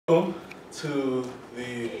Welcome to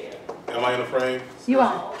the, am I in the frame? You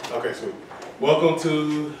are. Okay, sweet. Welcome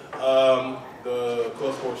to the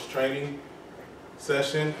Club Sports training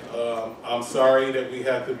session. I'm sorry that we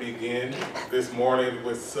have to begin this morning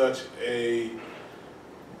with such a,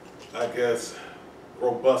 I guess,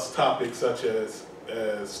 robust topic such as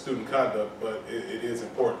student conduct, but it is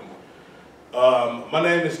important. My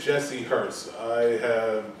name is Jesse Hurst. I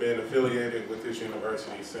have been affiliated with this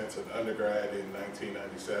university since an undergrad in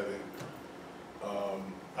 1997.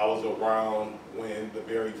 I was around when the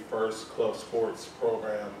very first club sports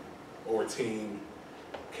program or team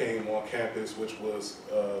came on campus, which was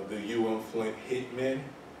the Flint Hitmen.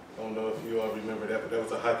 I don't know if you all remember that, but that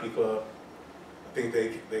was a hockey club. I think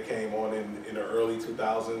they came on in the early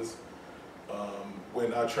 2000s.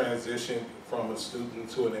 When I transitioned from a student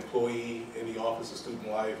to an employee in the Office of Student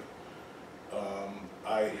Life,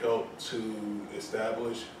 I helped to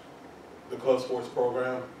establish the club sports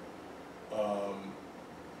program.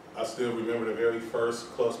 I still remember the very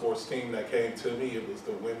first club sports team that came to me. It was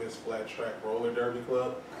the Women's Flat Track Roller Derby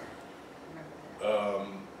Club.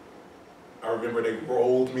 I remember they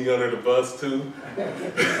rolled me under the bus too.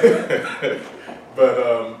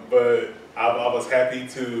 but I was happy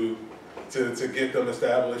to get them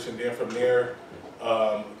established, and then from there,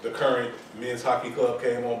 the current men's hockey club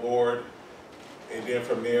came on board, and then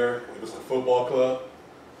from there, it was the football club,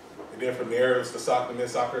 and then from there, it was the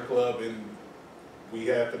men's soccer club, and we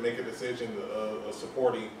had to make a decision of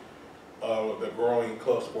supporting the growing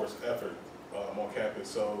club sports effort on campus.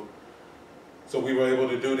 So we were able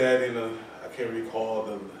to do that in I can't recall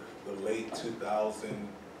the late 2000,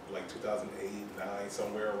 like 2008, 9,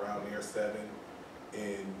 somewhere around there, 7,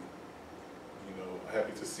 and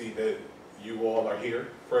happy to see that you all are here,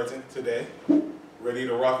 present today, ready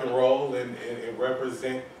to rock and roll and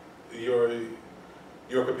represent your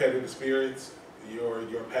competitive spirits,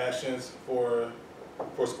 your passions for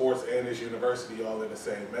sports and this university, all in the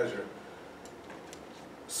same measure.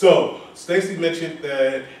 So, Stacy mentioned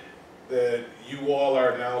that you all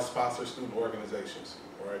are now sponsor student organizations,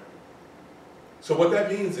 right? So what that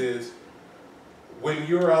means is, when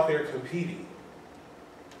you're out there competing,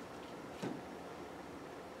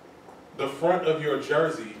 the front of your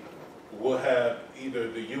jersey will have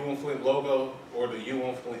either the Flint logo or the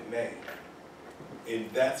Flint name.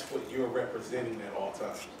 And that's what you're representing at all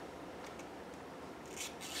times.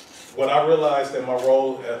 What I realized in my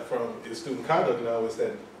role in student conduct now is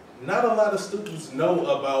that not a lot of students know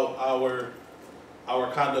about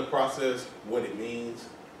our conduct process, what it means,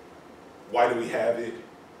 why do we have it.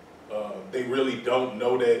 They really don't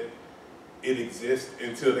know that it exists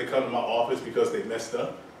until they come to my office because they messed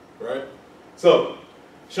up. Right? So,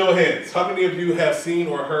 show of hands. How many of you have seen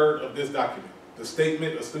or heard of this document? The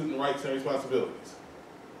Statement of Student Rights and Responsibilities.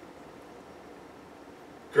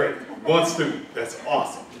 Great. One student. That's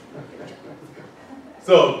awesome.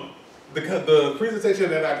 So, the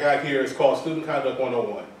presentation that I got here is called Student Conduct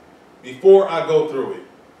 101. Before I go through it,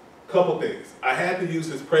 a couple things. I had to use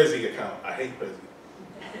his Prezi account. I hate Prezi.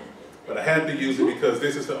 But I had to use it because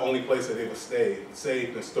this is the only place that it was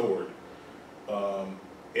saved and stored.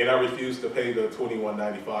 And I refused to pay the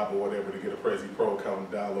 $21.95 or whatever to get a Prezi Pro account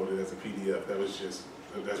and download it as a PDF.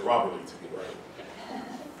 That's robbery to me, right?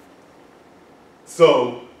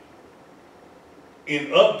 So, in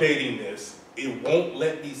updating this, it won't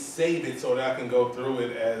let me save it so that I can go through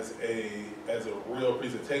it as a real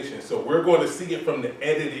presentation. So we're going to see it from the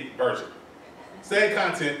edited version. Same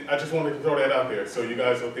content, I just wanted to throw that out there so you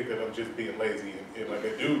guys don't think that I'm just being lazy and like,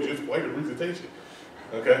 dude, just play the presentation.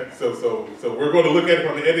 Okay, so we're going to look at it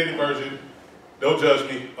from the edited version. Don't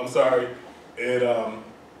judge me, I'm sorry. And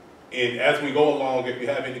as we go along, if you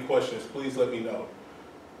have any questions, please let me know.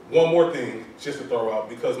 One more thing, just to throw out,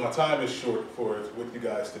 because my time is short with you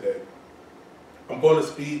guys today. I'm going to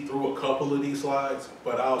speed through a couple of these slides,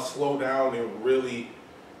 but I'll slow down and really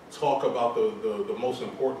talk about the most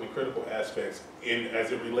important and critical aspects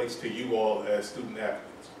as it relates to you all as student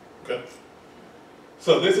athletes. Okay?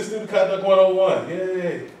 So this is Student Conduct 101,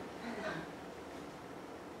 yay!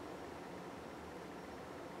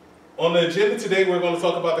 On the agenda today, we're going to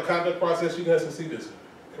talk about the conduct process. You guys can see this,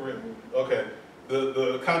 correct? Okay.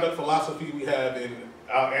 The conduct philosophy we have, and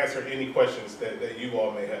I'll answer any questions that you all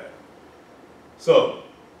may have. So,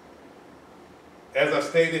 as I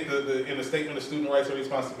stated, in the Statement of Student Rights and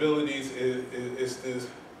Responsibilities, is this,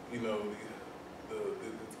 the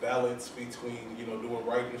balance between, doing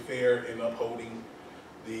right and fair and upholding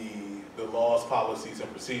the laws, policies,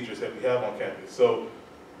 and procedures that we have on campus. So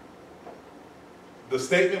the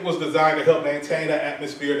statement was designed to help maintain an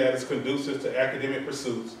atmosphere that is conducive to academic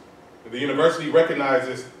pursuits, The university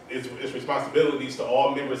recognizes its responsibilities to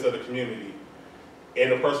all members of the community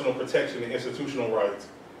and the personal protection and institutional rights.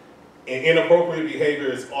 And inappropriate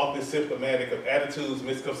behavior is often symptomatic of attitudes,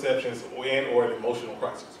 misconceptions, or an emotional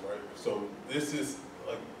crisis, right? So this is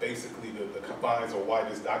like basically the confines of why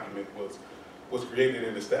this document was created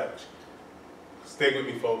and established. Stay with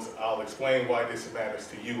me, folks. I'll explain why this matters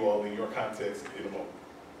to you all in your context in a moment.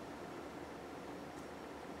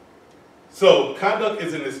 So conduct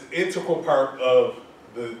is an integral part of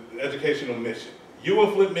the educational mission.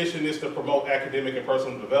 UM Flint mission is to promote academic and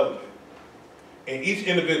personal development. And each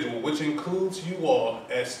individual, which includes you all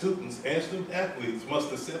as students and student athletes,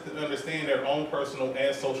 must accept and understand their own personal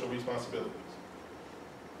and social responsibilities.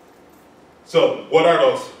 So what are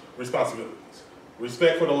those responsibilities?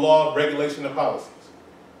 Respect for the law, regulation, and policies.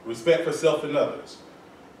 Respect for self and others.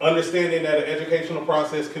 Understanding that an educational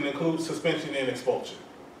process can include suspension and expulsion.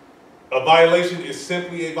 A violation is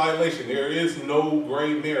simply a violation. There is no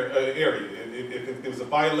gray area. If there's a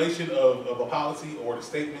violation of a policy or a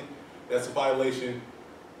statement, that's a violation.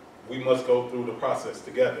 We must go through the process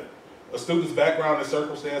together. A student's background and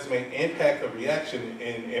circumstance may impact the reaction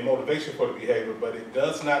and motivation for the behavior, but it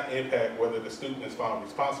does not impact whether the student is found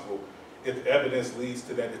responsible if the evidence leads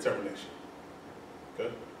to that determination.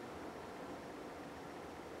 Okay?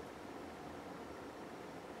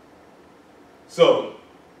 So,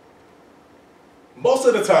 most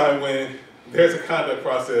of the time when there's a conduct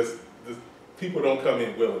process, people don't come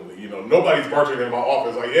in willingly. You know, nobody's marching in my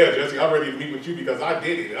office like, yeah, Jesse, I'm ready to meet with you because I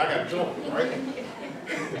did it and I got in trouble, right?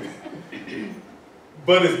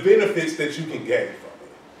 But it's benefits that you can gain from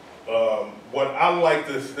it. What I like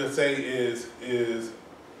to say is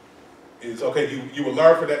okay, you will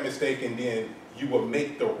learn from that mistake and then you will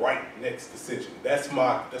make the right next decision. That's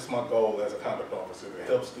my goal as a conduct officer, to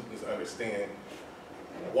help students understand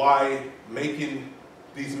why making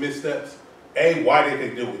these missteps, A, why did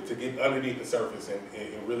they do it? To get underneath the surface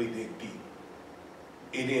and really dig deep.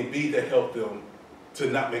 And then B, to help them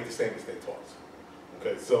to not make the same mistake twice.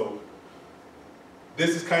 Okay, so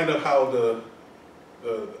this is kind of how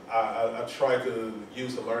I try to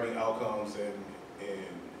use the learning outcomes and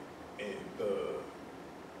the,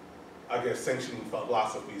 I guess, sanctioning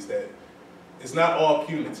philosophies that it's not all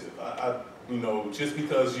punitive. You know, just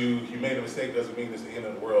because you made a mistake doesn't mean it's the end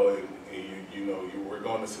of the world and we're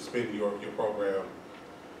going to suspend your program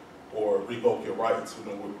or revoke your rights.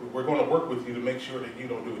 You know, we're going to work with you to make sure that you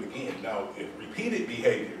don't do it again. Now, if repeated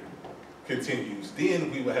behavior continues,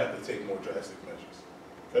 then we will have to take more drastic measures.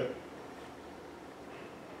 Okay?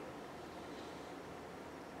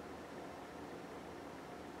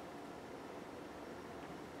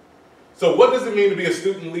 So what does it mean to be a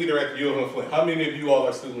student leader at the UM Flint? How many of you all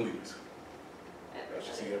are student leaders? I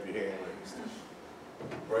should see every hand raised.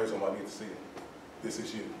 Raise them, I need to see them. This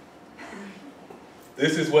is you.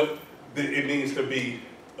 This is what it means to be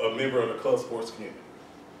a member of the club sports community.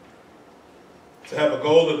 To have a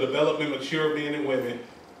goal of developing mature men and women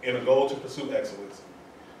and a goal to pursue excellence.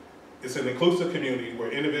 It's an inclusive community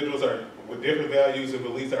where individuals with different values and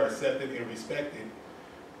beliefs are accepted and respected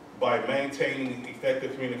by maintaining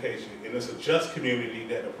effective communication. And it's a just community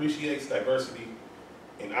that appreciates diversity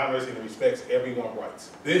and honors and respects everyone's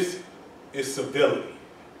rights. This is civility.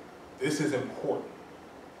 This is important.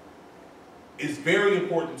 It's very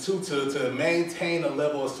important too to maintain a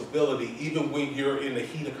level of civility even when you're in the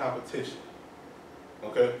heat of competition.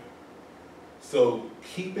 Okay? So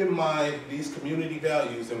keep in mind these community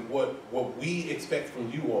values and what we expect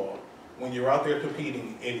from you all when you're out there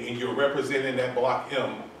competing and you're representing that Block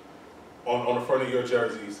M on the front of your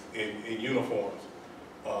jerseys in uniforms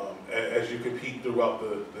as you compete throughout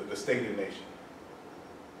the state and nation.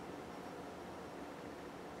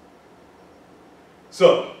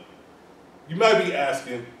 So, you might be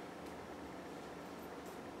asking,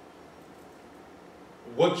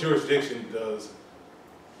 what jurisdiction does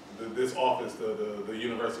this office, the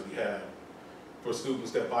university, have for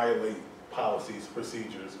students that violate policies,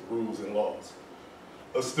 procedures, rules, and laws?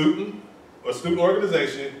 A student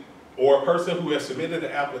organization, or a person who has submitted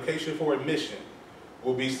an application for admission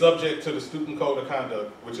will be subject to the Student Code of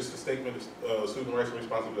Conduct, which is the Statement of Student Rights and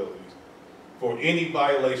Responsibilities, for any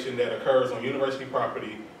violation that occurs on university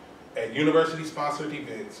property, at university-sponsored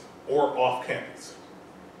events, or off campus.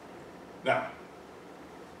 Now,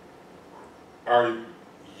 are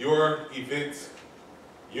your events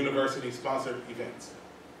university-sponsored events?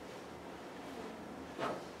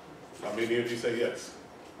 How many of you say yes?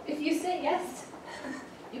 If you say yes,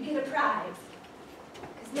 you get a prize,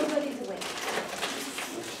 because nobody's awake.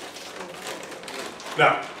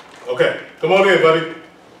 Now, okay, come on in, buddy.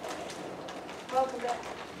 Welcome back.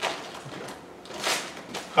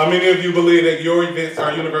 How many of you believe that your events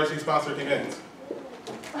are university-sponsored events?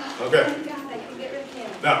 Okay. Thank God I can get rid of him.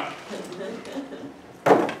 Now,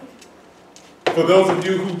 for those of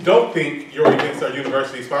you who don't think your events are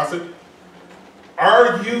university-sponsored,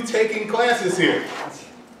 are you taking classes here?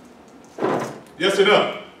 Yes or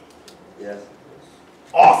no? Yes.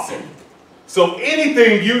 Awesome. So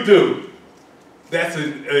anything you do that's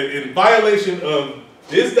in violation of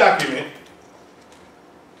this document,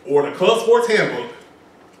 or the club sports handbook,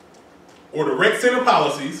 or the rec center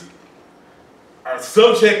policies, are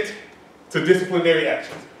subject to disciplinary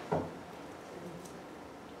action.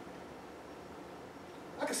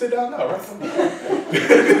 I can sit down now, right?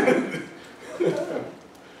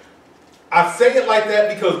 I say it like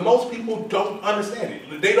that because most people don't understand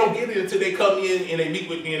it. They don't get it until they come in and they meet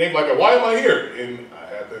with me and they're like, why am I here? And I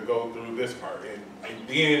have to go through this part. And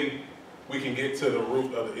then we can get to the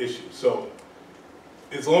root of the issue. So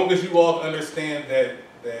as long as you all understand that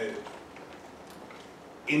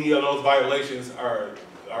any of those violations are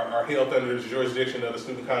held under the jurisdiction of the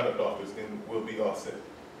Student Conduct Office, then we'll be all set.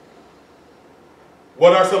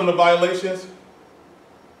 What are some of the violations?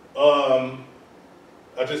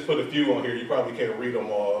 I just put a few on here. You probably can't read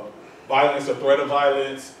them all. Violence or threat of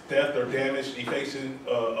violence, death or damage, defacing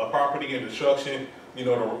of property and destruction. You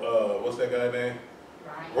know, what's that guy's name?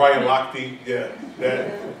 Ryan Lochte, yeah.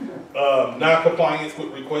 That. Non-compliance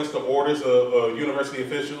with requests or orders of university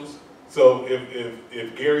officials. So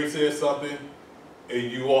if Gary says something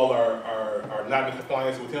and you all are not in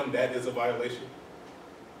compliance with him, that is a violation.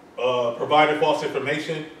 Providing false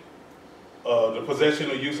information, the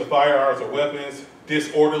possession or use of firearms or weapons,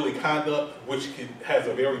 disorderly conduct, which has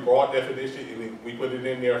a very broad definition, and we put it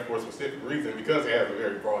in there for a specific reason because it has a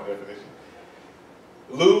very broad definition.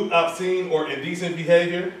 Lewd, obscene, or indecent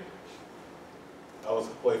behavior. I was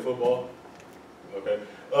play football. Okay.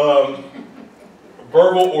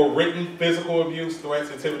 Verbal or written physical abuse,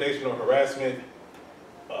 threats, intimidation, or harassment.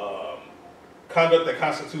 Conduct that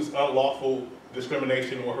constitutes unlawful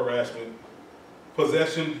discrimination or harassment.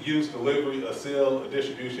 Possession, use, delivery, a sale, a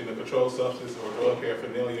distribution of controlled substance or drug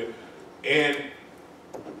paraphernalia. And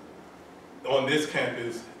on this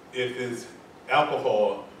campus, if it's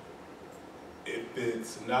alcohol, if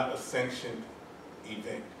it's not a sanctioned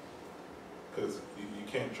event, because you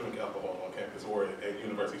can't drink alcohol on campus or at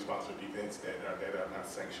university-sponsored events that are not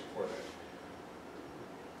sanctioned for that.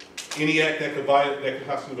 Any act that could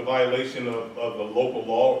constitute a violation of the local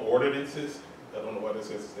law or ordinances. I don't know why this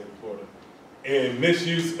says the state of Florida. And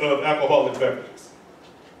misuse of alcoholic beverages.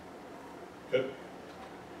 Okay.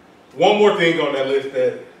 One more thing on that list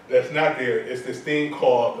that's not there is this thing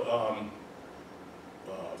called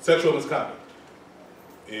sexual misconduct.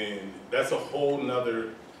 And that's a whole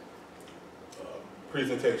nother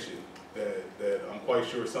presentation that I'm quite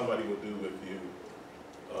sure somebody will do with you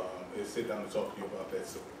and sit down and talk to you about that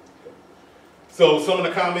soon. Okay. So some of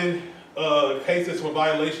the common cases for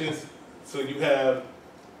violations, so you have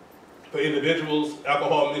for individuals,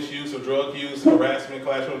 alcohol misuse or drug use, harassment,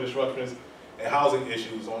 classroom disruptions, and housing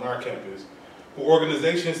issues on our campus. For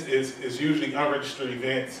organizations, it's usually unregistered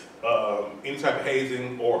events, any type of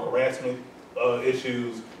hazing or harassment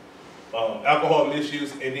issues, alcohol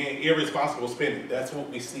misuse, and then irresponsible spending. That's what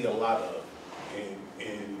we see a lot of.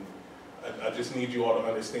 And I just need you all to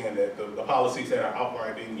understand that the policies that are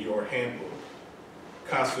outlined in your handbook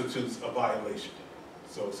constitutes a violation.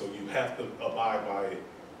 So you have to abide by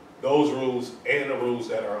those rules and the rules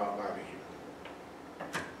that are outlined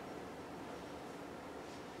here.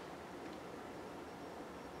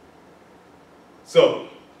 So,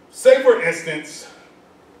 say for instance,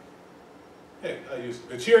 hey,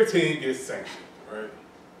 the cheer team gets sanctioned, right?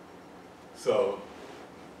 So,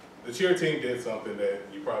 the cheer team did something that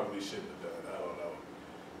you probably shouldn't have done. I don't know.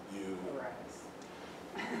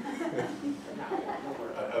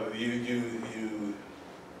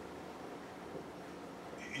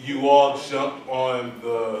 You all jumped on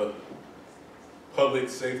the public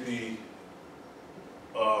safety,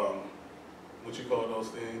 what you call those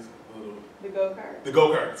things? The go-karts? The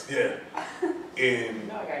go-karts, yeah. And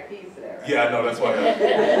No, I got keys to that, right? yeah, I know, that's why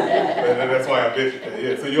that's why I mentioned that.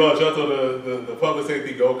 Yeah, so you all jumped on the public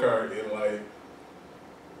safety go-kart and like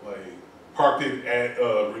parked it at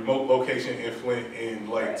a remote location in Flint and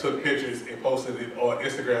like took pictures and posted it on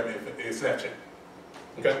Instagram and Snapchat.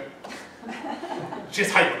 Okay?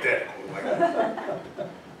 Just hypothetical.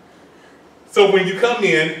 So when you come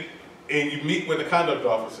in and you meet with the conduct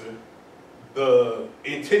officer, the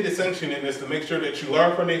intended sanction in this is to make sure that you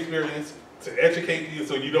learn from the experience, to educate you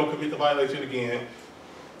so you don't commit the violation again,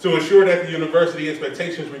 to ensure that the university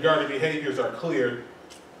expectations regarding behaviors are clear,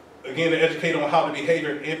 again, to educate on how the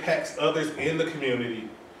behavior impacts others in the community,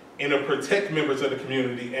 and to protect members of the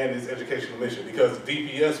community and its educational mission. Because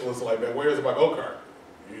DPS was like, man, where's my go-kart?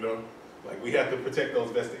 You know, like we have to protect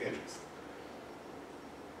those vested interests.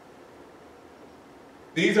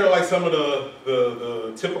 These are like some of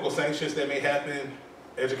the typical sanctions that may happen: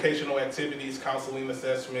 educational activities, counseling,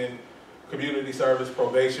 assessment, community service,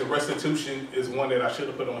 probation. Restitution is one that I should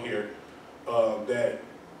have put on here that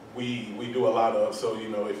we do a lot of. So, you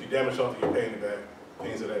know, if you damage something, you're paying it back,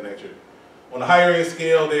 things of that nature. On the higher end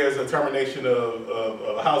scale, there's a termination of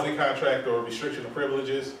a housing contract or restriction of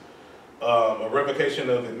privileges, a revocation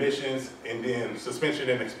of admissions, and then suspension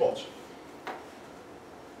and expulsion.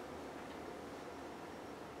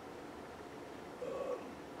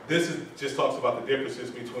 This just talks about the differences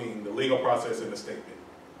between the legal process and the statement.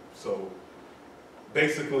 So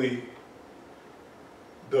basically,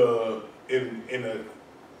 in a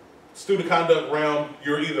student conduct realm,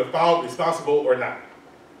 you're either found responsible or not.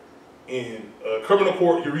 In a criminal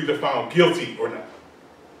court, you're either found guilty or not.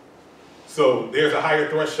 So there's a higher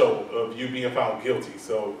threshold of you being found guilty.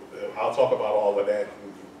 So I'll talk about all of that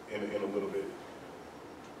in a little bit.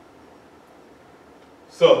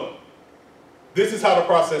 So this is how the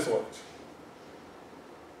process works.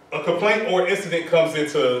 A complaint or incident comes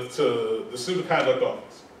into the student conduct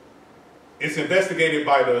office. It's investigated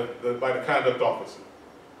by the conduct officer.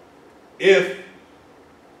 If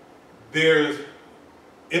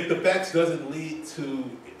the facts doesn't lead to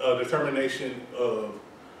a determination of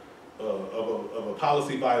a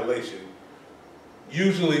policy violation,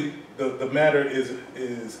 usually the matter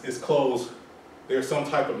is closed. There's some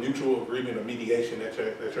type of mutual agreement or mediation that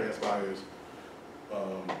transpires.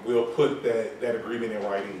 We'll put that agreement in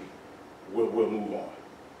writing. We'll move on.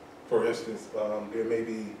 For instance, there may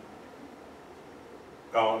be,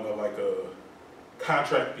 I don't know, like a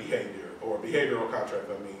contract behavior or behavioral contract,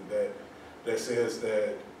 that says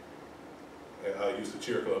that, and I'll use the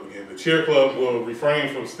cheer club again, the cheer club will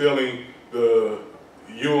refrain from stealing the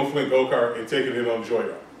and Flint go-kart and taking it on the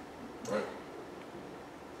joyride, right?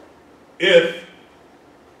 If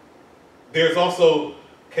there's also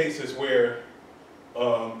cases where,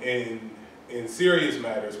 in serious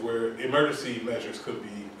matters, where emergency measures could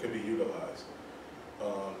be utilized.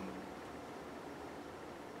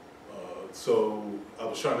 So I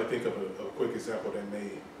was trying to think of a quick example that may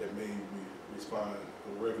respond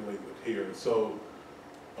or regulate with here. So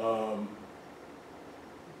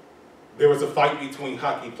there was a fight between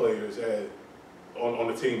hockey players on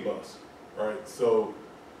the team bus, right? So,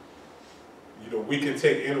 you know, we can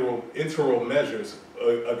take interim measures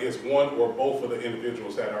against one or both of the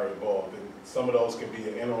individuals that are involved, and some of those can be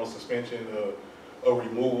an interim suspension, a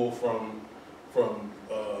removal from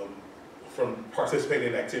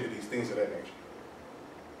participating in activities, things of that nature.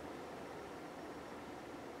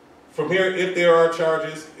 From here, if there are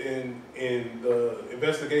charges and the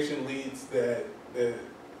investigation leads that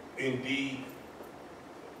indeed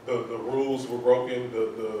the rules were broken,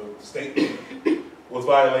 the statement was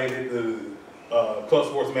violated, the club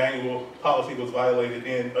sports manual policy was violated,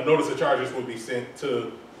 then a notice of charges will be sent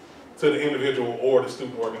to the individual or the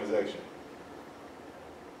student organization.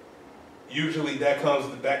 Usually that comes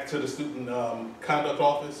back to the student conduct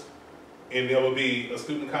office, and there will be a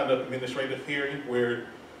student conduct administrative hearing where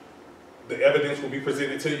the evidence will be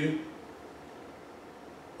presented to you.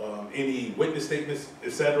 Any witness statements,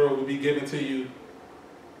 etc., will be given to you.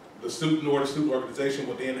 The student or the student organization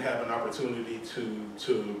will then have an opportunity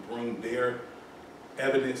to bring their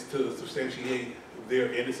evidence to substantiate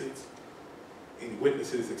their innocence, any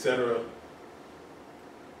witnesses, etc.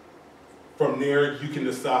 From there, you can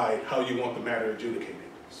decide how you want the matter adjudicated.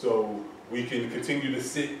 So we can continue to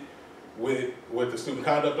sit with the student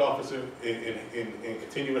conduct officer and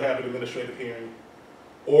continue to have an administrative hearing.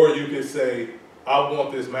 Or you can say, I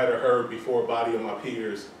want this matter heard before a body of my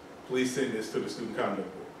peers. Please send this to the student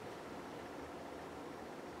conduct board.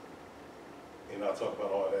 And I'll talk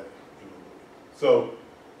about all that in a little bit. So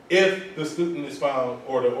if the student is found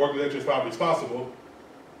or the organization is found responsible,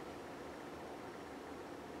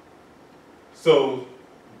 so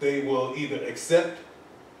they will either accept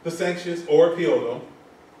the sanctions or appeal them.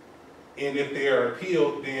 And if they are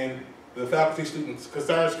appealed, then the Faculty Student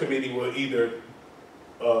Concerns Committee will either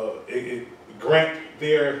grant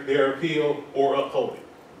their appeal or uphold it.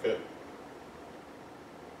 Okay.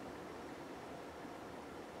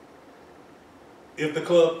 If the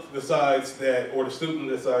club decides that, or the student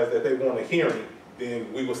decides that they want a hearing,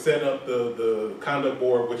 then we will set up the conduct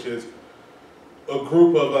board, which is a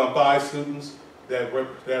group of 5 students that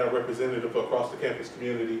are representative across the campus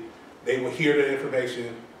community. They will hear the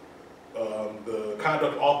information. The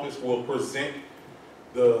conduct office will present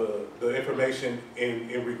the information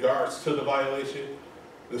in regards to the violation.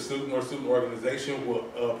 The student or student organization will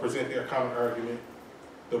present their counter argument.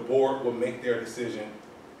 The board will make their decision.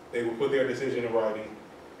 They will put their decision in writing,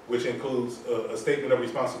 which includes a statement of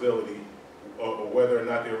responsibility or whether or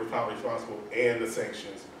not they're found responsible and the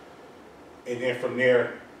sanctions. And then from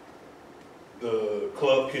there, the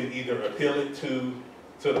club can either appeal it to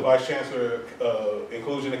the vice chancellor,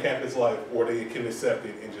 inclusion in campus life, or they can accept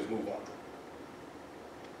it and just move on.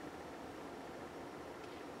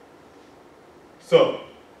 So,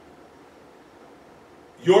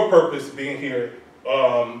 your purpose being here,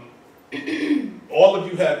 all of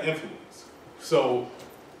you have influence. So,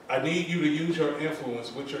 I need you to use your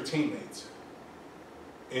influence with your teammates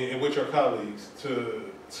and with your colleagues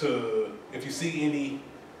to if you see any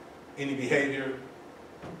behavior,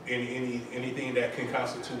 anything that can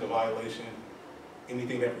constitute a violation,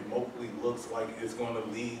 anything that remotely looks like it's going to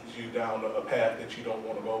lead you down a path that you don't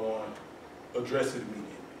want to go on, address it immediately.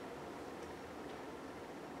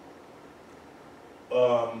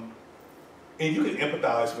 And you can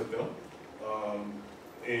empathize with them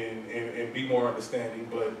and be more understanding,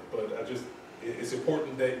 but it's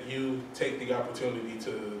important that you take the opportunity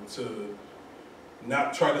to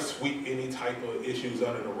not try to sweep any type of issues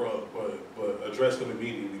under the rug, but address them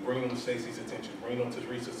immediately. Bring them to Stacy's attention, bring them to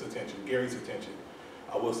Teresa's attention, Gary's attention.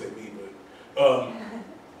 I will say me, but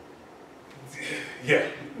yeah.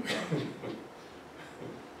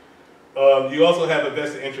 You also have a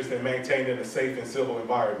vested interest in maintaining a safe and civil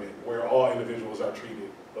environment where all individuals are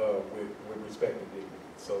treated with respect and dignity.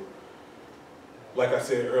 So, like I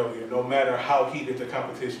said earlier, no matter how heated the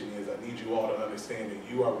competition is, I need you all to understand that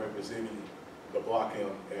you are representing the Block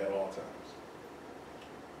M at all times.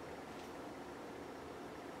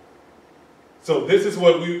 So this is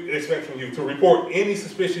what we expect from you: to report any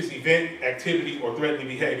suspicious event, activity, or threatening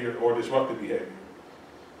behavior or disruptive behavior.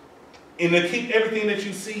 And to keep everything that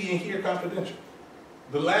you see and hear confidential.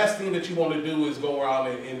 The last thing that you want to do is go around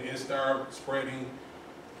and start spreading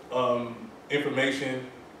information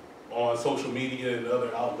on social media and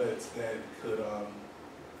other outlets that could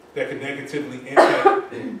negatively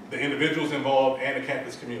impact the individuals involved and the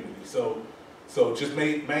campus community. So just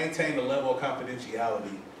maintain the level of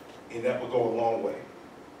confidentiality, and that will go a long way.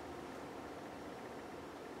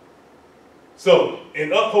 So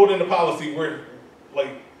in upholding the policy, we're like,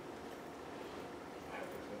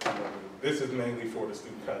 this is mainly for the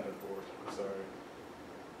student conduct board, I'm sorry.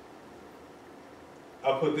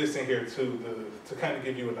 I'll put this in here too to kind of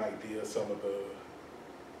give you an idea of some of the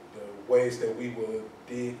ways that we would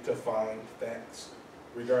dig to find facts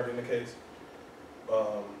regarding the case.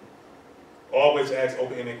 Always ask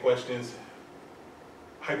open-ended questions,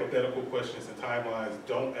 hypothetical questions and timelines.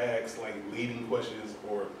 Don't ask like leading questions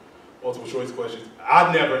or multiple choice questions.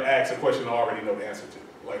 I never ask a question I already know the answer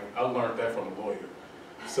to. Like, I learned that from a lawyer.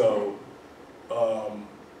 So,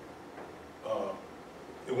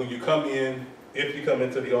 when you come in, if you come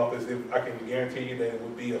into the office, I can guarantee you that it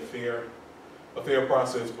would be a fair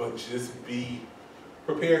process, but just be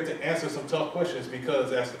prepared to answer some tough questions,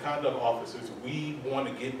 because as the conduct officers, we want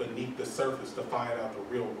to get beneath the surface to find out the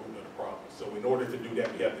real root of the problem. So in order to do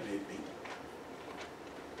that, we have to dig deep.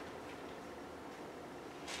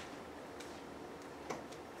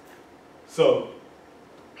 So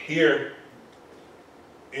here,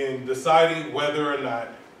 in deciding whether or not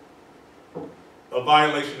a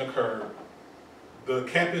violation occurred, the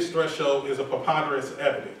campus threshold is a preponderance of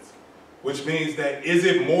evidence, which means that is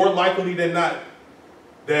it more likely than not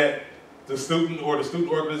that the student or the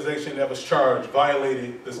student organization that was charged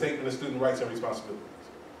violated the statement of student rights and responsibilities.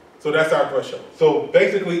 So that's our threshold. So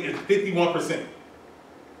basically it's 51%.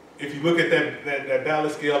 If you look at that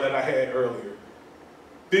ballot scale that I had earlier,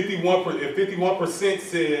 if 51%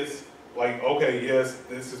 says, like, okay, yes,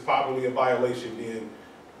 this is probably a violation, then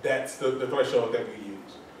that's the threshold that we use.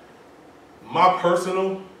 My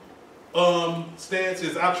personal stance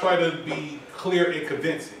is I try to be clear and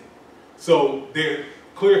convincing. So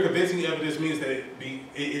clear convincing evidence means that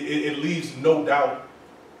it leaves no doubt.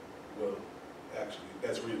 Well, actually,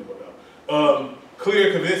 that's reasonable doubt.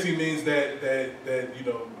 Clear convincing means that you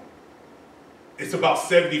know, it's about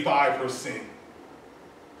 75%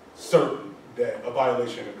 certain that a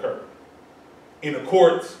violation occurred. In the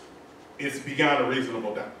courts, it's beyond a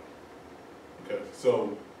reasonable doubt. Okay,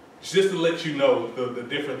 so just to let you know the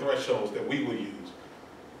different thresholds that we will use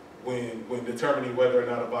when determining whether or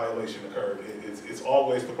not a violation occurred. It's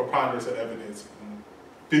always the preponderance of evidence,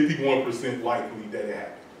 51% likely that it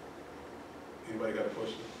happened. Anybody got a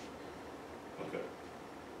question? Okay.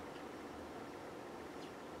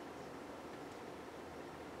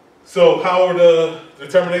 So how are the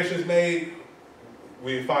determinations made?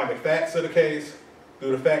 We find the facts of the case,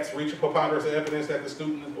 Do the facts reach a preponderance of evidence that the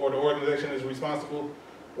student or the organization is responsible?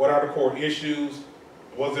 What are the core issues?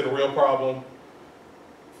 Was it a real problem?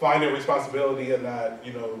 Finding responsibility and not,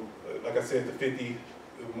 you know, like I said,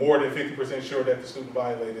 more than 50% sure that the student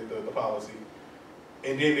violated the policy.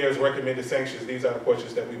 And then there's recommended sanctions. These are the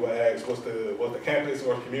questions that we will ask. What the campus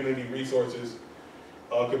or community resources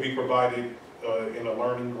could be provided in a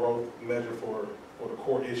learning growth measure for the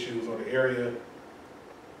core issues or the area?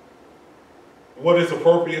 What is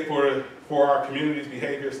appropriate for our community's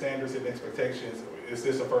behavior, standards, and expectations? Is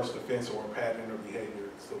this a first offense or a pattern of behavior?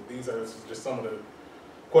 So these are just some of the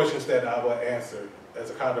questions that I will answer as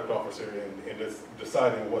a conduct officer in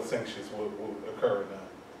deciding what sanctions will occur or not.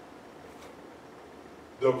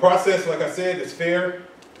 The process, like I said, is fair.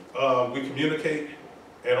 We communicate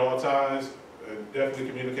at all times, definitely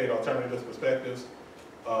communicate alternative perspectives,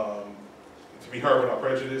 to be heard without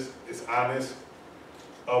prejudice. It's honest.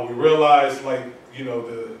 We realize, like, you know,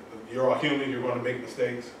 you're all human, you're going to make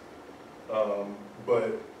mistakes,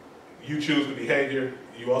 but you choose the behavior.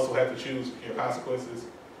 You also have to choose your consequences.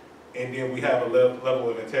 And then we have a level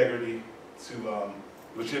of integrity to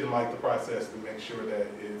legitimize the process to make sure that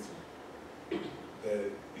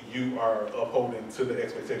you are upholding to the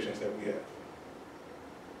expectations that we have.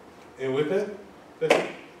 And with that, that's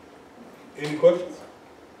it. Any questions?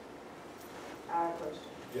 I have a question.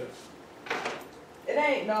 Yes. It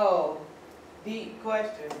ain't no deep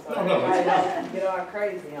question, so No, no. everybody don't get all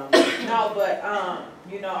crazy on me. No, but,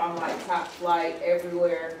 you know, I'm like top flight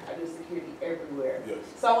everywhere. I do security everywhere. Yes.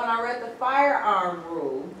 So when I read the firearm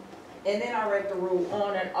rule, and then I read the rule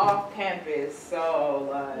on and off campus, so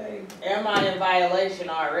like, am I in violation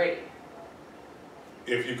already?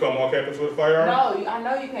 If you come on campus with a firearm? No, I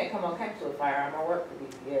know you can't come on campus with a firearm. I work for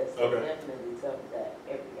DPS, so Okay. definitely tell me that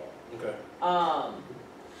every day. Okay.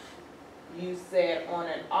 You said on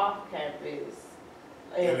and off campus.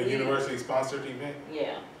 At a university-sponsored event?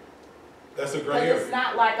 Yeah. That's a Cause great area. it's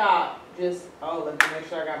not like I just, let me make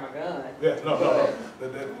sure I got my gun. Yeah, no.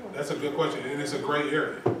 That's a good question, and it's a gray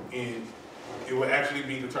area, and it will actually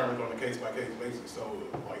be determined on a case-by-case basis. So,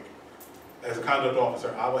 like, as a conduct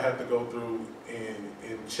officer, I would have to go through and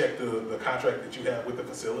check the contract that you have with the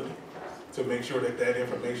facility to make sure that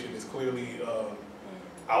information is clearly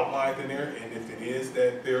outlined in there, and if it is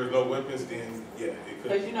that there are no weapons, then yeah, it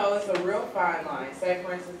could. Cause you know, it's a real fine line. Say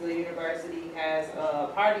for instance, the university has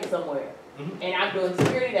a party somewhere, and I'm doing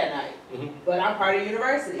security that night, but I'm part of the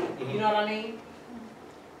university. You know what I mean?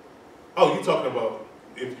 Oh, you talking about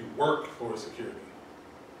if you work for security?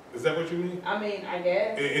 Is that what you mean? I mean, I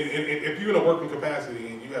guess. If you're in a working capacity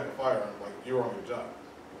and you have a firearm, like, you're on your job.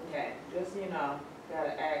 Okay, just, you know,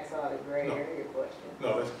 gotta ask all the gray area questions.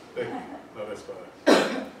 No, that's fine.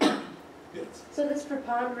 Yes. So this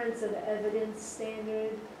preponderance of evidence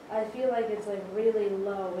standard, I feel like it's like really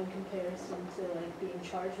low in comparison to like being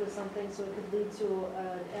charged with something, so it could lead to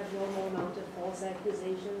an abnormal amount of false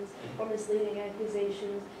accusations or misleading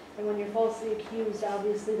accusations. And when you're falsely accused,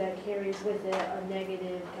 obviously that carries with it a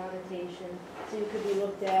negative connotation, so you could be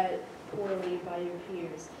looked at poorly by your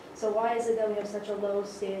peers. So why is it that we have such a low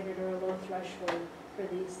standard or a low threshold for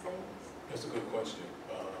these things? That's a good question.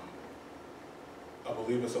 I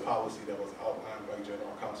believe it's a policy that was outlined by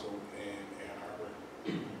General Counsel in Ann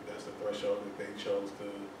Arbor. That's the threshold that they chose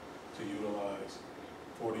to utilize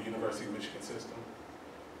for the University of Michigan system.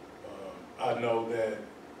 I know that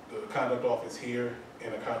the conduct office here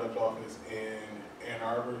and the conduct office in Ann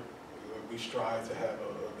Arbor, we strive to have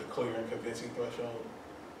a clear and convincing threshold,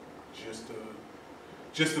 just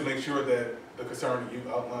to make sure that the concern that you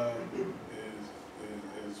outlined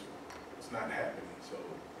is not happening. So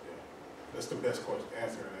yeah, that's the best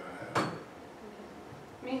answer that I have.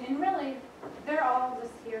 I mean, and really, they're all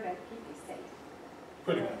just here to keep you safe.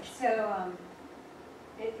 Pretty much. So,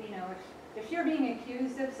 if you're being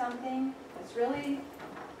accused of something that's really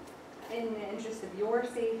in the interest of your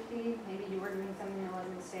safety, maybe you were doing something that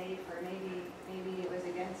wasn't safe, or maybe it was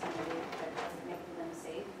against somebody that wasn't making them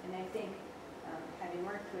safe. And I think, having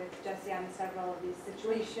worked with Jesse on several of these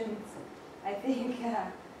situations, I think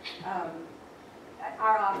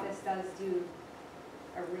our office does do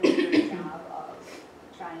a really good job of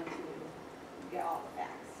trying to get all the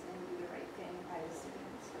facts and do the right thing by the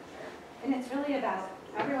students, for sure. And it's really about,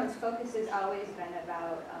 everyone's focus has always been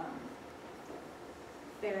about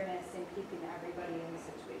fairness and keeping everybody in the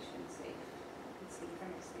situation safe. I can speak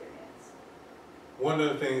from experience. One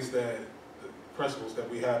of the things that, the principles that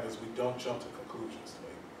we have is we don't jump to conclusions.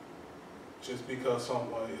 Like, just because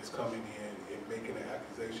someone is coming in and making an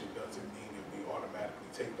accusation doesn't mean that we automatically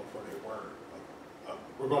take them for their word. Like,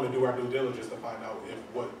 we're going to do our due diligence to find out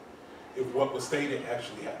if what was stated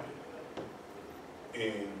actually happened.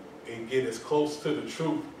 and get as close to the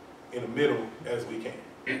truth in the middle as we can.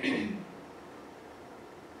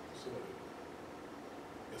 So,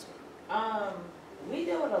 yes, ma'am. We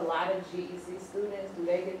deal with a lot of GEC students. Do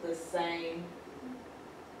they get the same,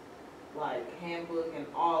 like, handbook and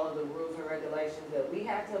all of the rules and regulations that we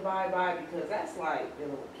have to abide by? Because that's like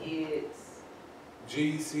dealing with kids.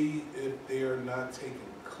 GEC, if they're not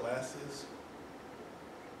taking classes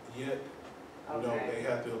yet, no, Okay. they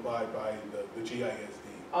have to abide by the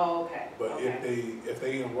GISD. Oh, okay. But Okay. if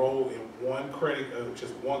they enroll in one credit,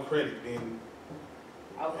 just one credit, then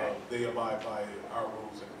Okay. they abide by our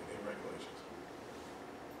rules and regulations.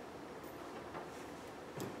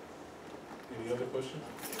 Any other questions?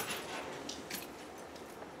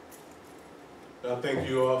 Thank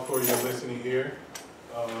you all for your listening ear.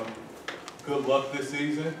 Good luck this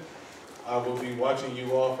season. I will be watching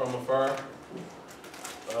you all from afar.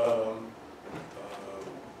 I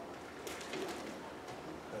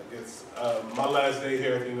guess my last day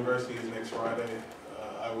here at the university is next Friday.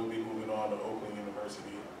 I will be moving on to Oakland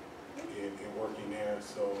University and working there.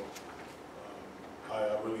 So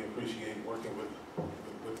I really appreciate working with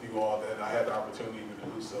you all, that I had the opportunity to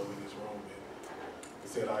do so in this room. And I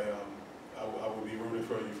said I will be rooting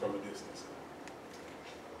for you from a distance.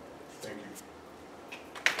 Thank you.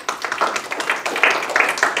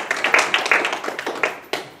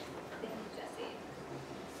 Thank you, Jesse.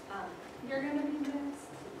 You're gonna be missed.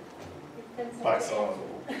 You've been such Bye, an son.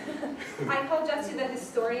 I call Jesse the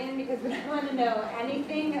historian because when I want to know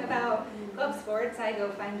anything about club sports, I go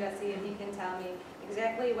find Jesse and he can tell me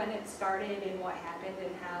exactly when it started and what happened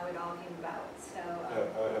and how it all came about. So, I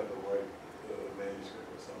have to write manuscript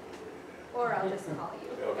or something for you there. or I'll just call you.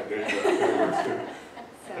 Okay, there you go. That works too.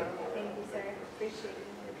 So, thank you, sir. Appreciate it.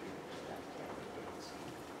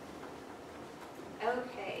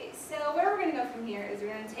 Okay, so where we're gonna go from here is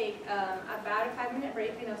we're gonna take about a 5-minute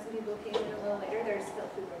break. I know some people came in a little later. There's still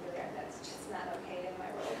food over there, and that's just not okay in my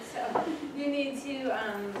world. So you need to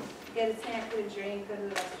get a snack, get a drink, go to the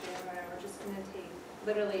restroom, or we're just gonna take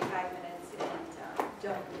literally 5 minutes and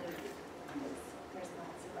don't leave because there's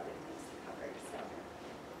lots of other things to cover. So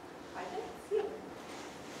 5 minutes. See you.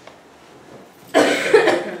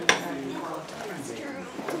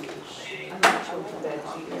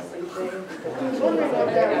 I was wondering about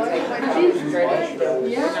that.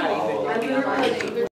 Yeah.